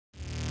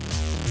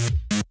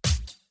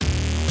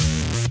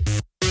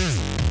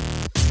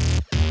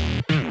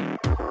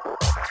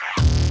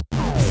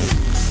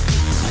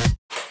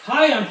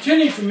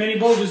Tinny from Mini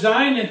Bull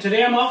Design, and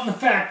today I'm out in the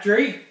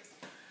factory.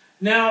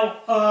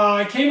 Now,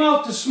 I came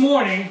out this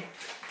morning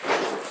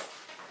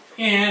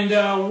and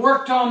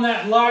worked on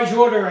that large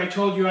order I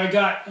told you I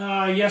got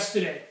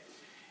yesterday.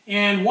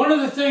 And one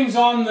of the things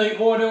on the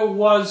order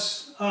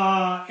was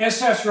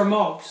SS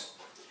remotes.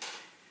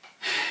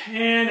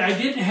 And I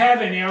didn't have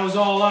any, I was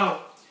all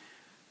out.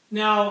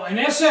 Now, an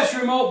SS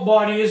remote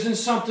body isn't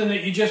something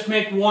that you just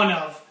make one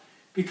of,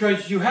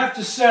 because you have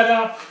to set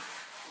up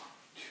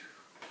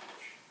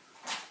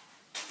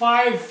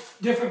 5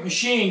 different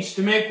machines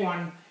to make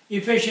one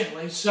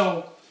efficiently.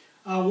 So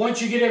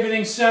once you get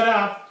everything set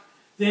up,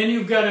 then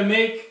you've got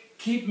to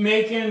keep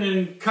making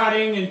and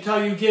cutting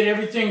until you get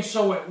everything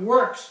so it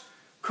works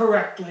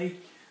correctly.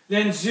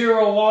 Then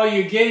zero all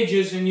your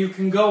gauges and you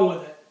can go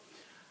with it.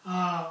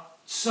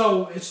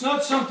 So it's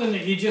not something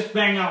that you just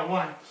bang out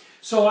one.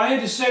 So I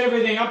had to set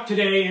everything up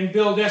today and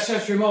build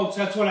SS remotes.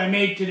 That's what I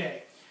made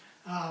today.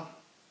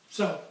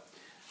 So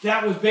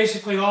that was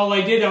basically all I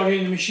did out here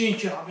in the machine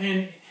shop.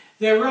 And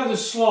they're rather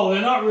slow.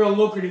 They're not real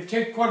lucrative. It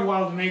takes quite a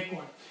while to make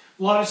one.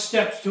 A lot of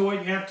steps to it.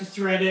 You have to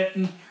thread it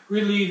and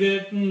relieve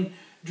it and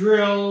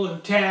drill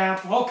and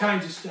tap, all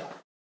kinds of stuff.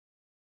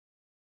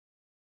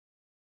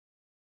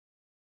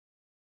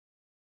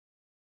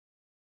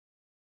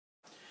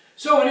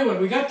 So anyway,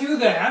 we got through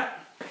that.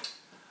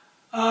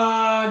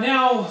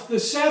 Now,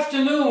 this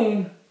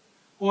afternoon,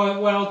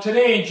 well,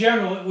 today in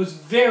general, it was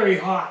very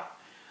hot.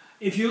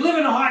 If you live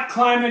in a hot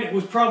climate, it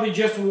was probably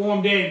just a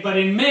warm day. But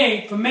in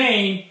May, for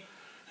Maine,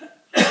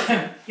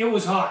 it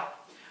was hot.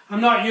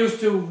 I'm not used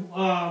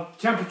to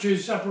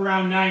temperatures up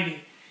around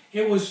 90.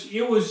 It was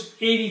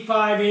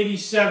 85,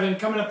 87,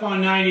 coming up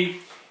on 90,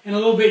 and a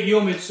little bit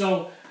humid.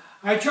 So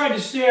I tried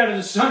to stay out of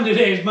the sun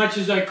today as much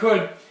as I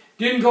could.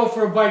 Didn't go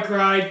for a bike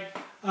ride.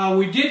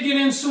 We did get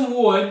in some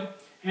wood,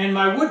 and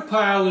my wood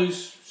pile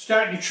is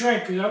starting to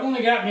shrink, because I've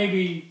only got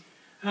maybe,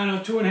 I don't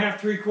know, 2.5,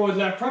 3 cord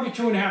left, probably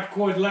 2.5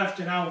 cord left,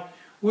 and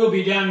we'll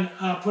be done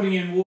putting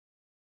in wood.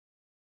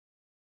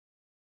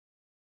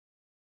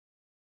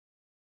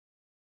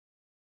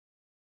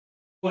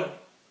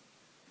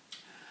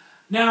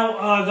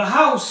 Now, the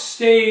house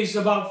stays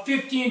about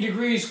 15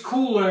 degrees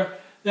cooler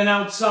than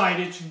outside.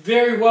 It's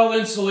very well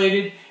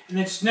insulated, and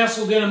it's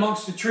nestled in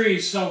amongst the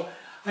trees. So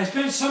I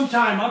spent some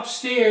time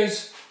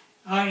upstairs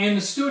in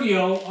the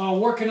studio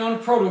working on a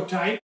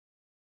prototype.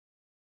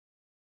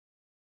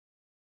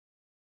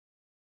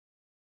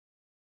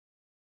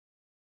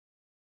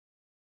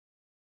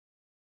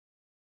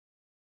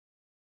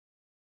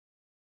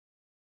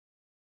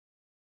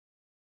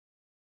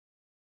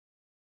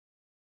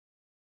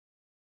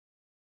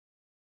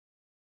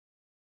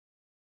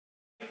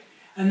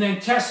 And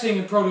then testing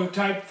the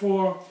prototype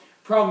for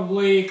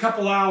probably a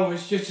couple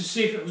hours just to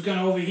see if it was going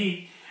to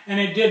overheat,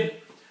 and it didn't.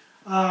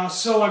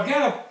 So I've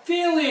got a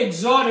fairly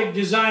exotic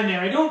design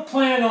there. I don't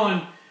plan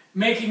on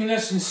making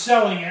this and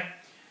selling it.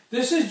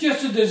 This is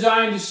just a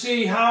design to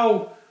see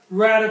how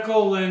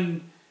radical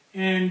and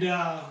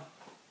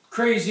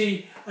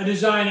crazy a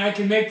design I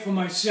can make for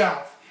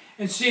myself,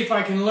 and see if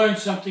I can learn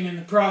something in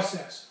the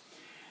process.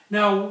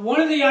 Now, one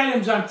of the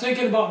items I'm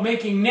thinking about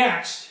making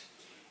next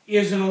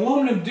is an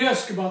aluminum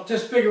disc about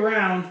this big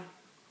around,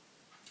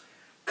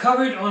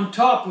 covered on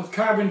top with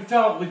carbon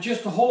felt with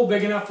just a hole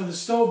big enough for the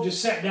stove to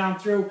set down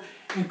through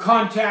and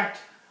contact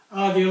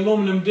the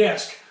aluminum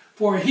disc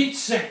for a heat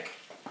sink.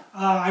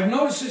 I've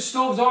noticed that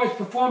stoves always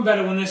perform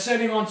better when they're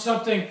setting on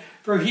something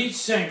for a heat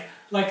sink,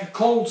 like a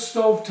cold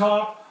stove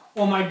top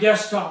or my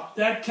desktop.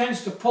 That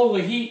tends to pull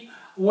the heat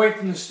away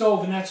from the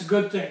stove, and that's a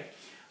good thing.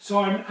 So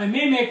I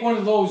may make one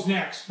of those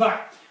next.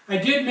 But I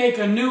did make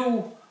a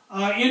new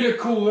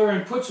intercooler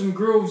and put some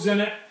grooves in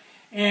it,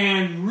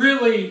 and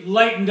really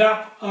lightened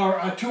up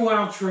a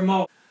 2-ounce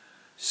remote.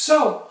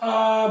 So,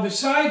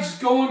 besides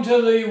going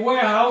to the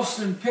warehouse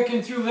and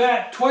picking through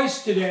that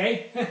twice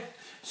today,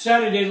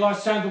 Saturday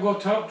lost time to go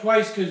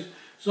twice because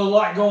there's a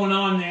lot going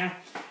on there,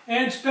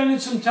 and spending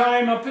some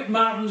time up at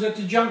mountains at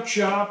the junk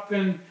shop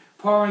and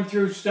powering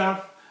through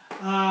stuff,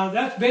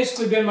 that's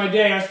basically been my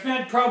day. I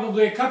spent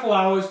probably a couple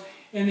hours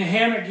in the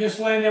hammock just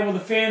laying there with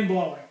the fan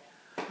blowing,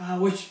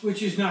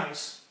 which is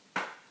nice.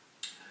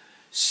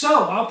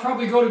 So, I'll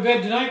probably go to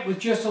bed tonight with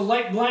just a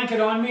light blanket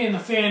on me and the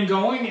fan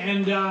going,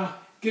 and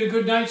get a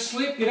good night's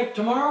sleep, get up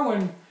tomorrow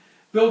and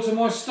build some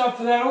more stuff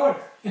for that order.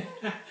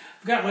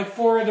 I've got like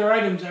 4 other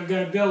items I've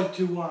got to build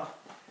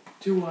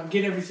to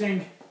get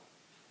everything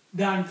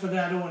done for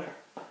that order.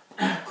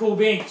 Cool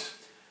beans.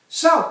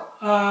 So,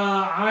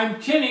 I'm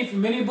Tinny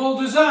from Mini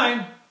Bull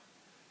Design.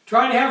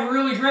 Try to have a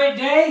really great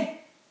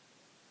day,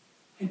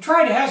 and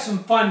try to have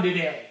some fun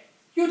today.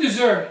 You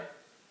deserve it.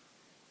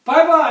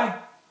 Bye-bye.